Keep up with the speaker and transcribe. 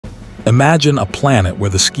Imagine a planet where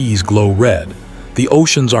the skies glow red, the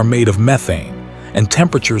oceans are made of methane, and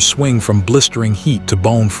temperatures swing from blistering heat to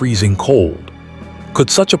bone-freezing cold. Could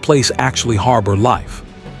such a place actually harbor life?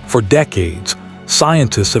 For decades,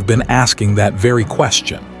 scientists have been asking that very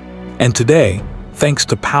question. And today, thanks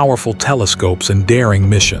to powerful telescopes and daring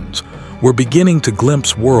missions, we're beginning to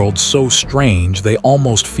glimpse worlds so strange they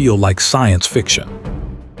almost feel like science fiction.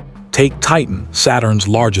 Take Titan, Saturn's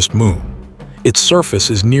largest moon. Its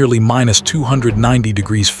surface is nearly -290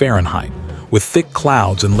 degrees Fahrenheit, with thick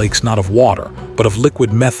clouds and lakes not of water, but of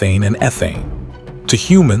liquid methane and ethane. To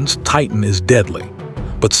humans, Titan is deadly,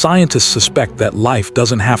 but scientists suspect that life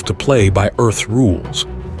doesn't have to play by Earth's rules.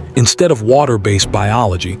 Instead of water-based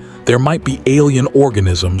biology, there might be alien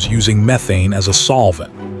organisms using methane as a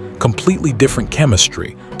solvent. Completely different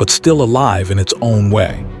chemistry, but still alive in its own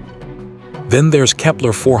way. Then there's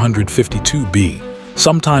Kepler 452b,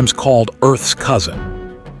 sometimes called Earth's cousin.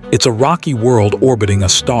 It's a rocky world orbiting a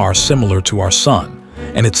star similar to our Sun,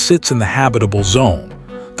 and it sits in the habitable zone,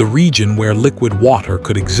 the region where liquid water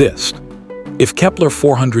could exist. If Kepler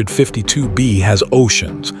 452b has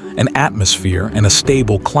oceans, an atmosphere, and a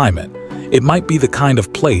stable climate, it might be the kind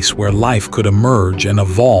of place where life could emerge and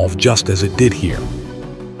evolve just as it did here.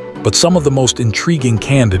 But some of the most intriguing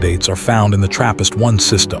candidates are found in the TRAPPIST-1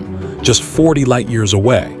 system, just 40 light-years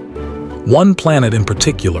away. One planet in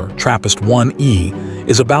particular, TRAPPIST-1e,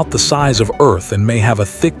 is about the size of Earth and may have a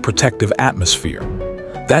thick protective atmosphere.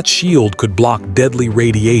 That shield could block deadly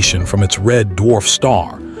radiation from its red dwarf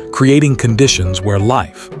star, creating conditions where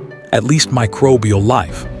life, at least microbial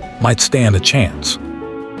life, might stand a chance.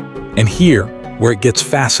 And here, where it gets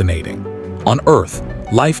fascinating. On Earth,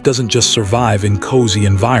 life doesn't just survive in cozy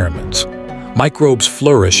environments. Microbes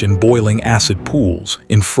flourish in boiling acid pools,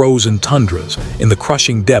 in frozen tundras, in the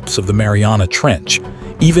crushing depths of the Mariana Trench,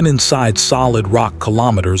 even inside solid rock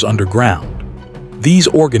kilometers underground. These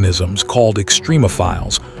organisms, called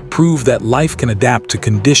extremophiles, prove that life can adapt to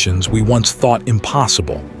conditions we once thought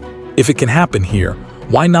impossible. If it can happen here,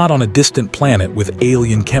 why not on a distant planet with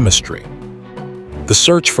alien chemistry? The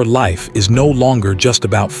search for life is no longer just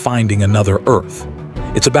about finding another Earth.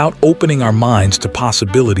 It's about opening our minds to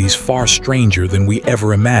possibilities far stranger than we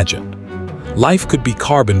ever imagined. Life could be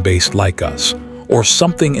carbon-based like us, or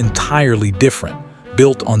something entirely different,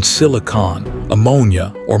 built on silicon,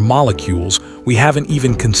 ammonia, or molecules we haven't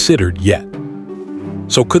even considered yet.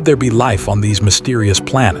 So could there be life on these mysterious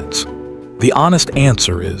planets? The honest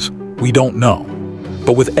answer is, we don't know.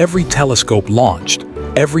 But with every telescope launched,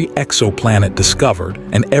 every exoplanet discovered,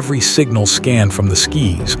 and every signal scanned from the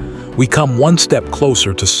skies, we come one step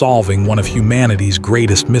closer to solving one of humanity's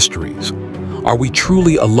greatest mysteries. Are we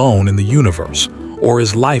truly alone in the universe, or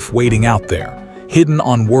is life waiting out there, hidden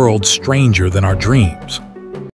on worlds stranger than our dreams?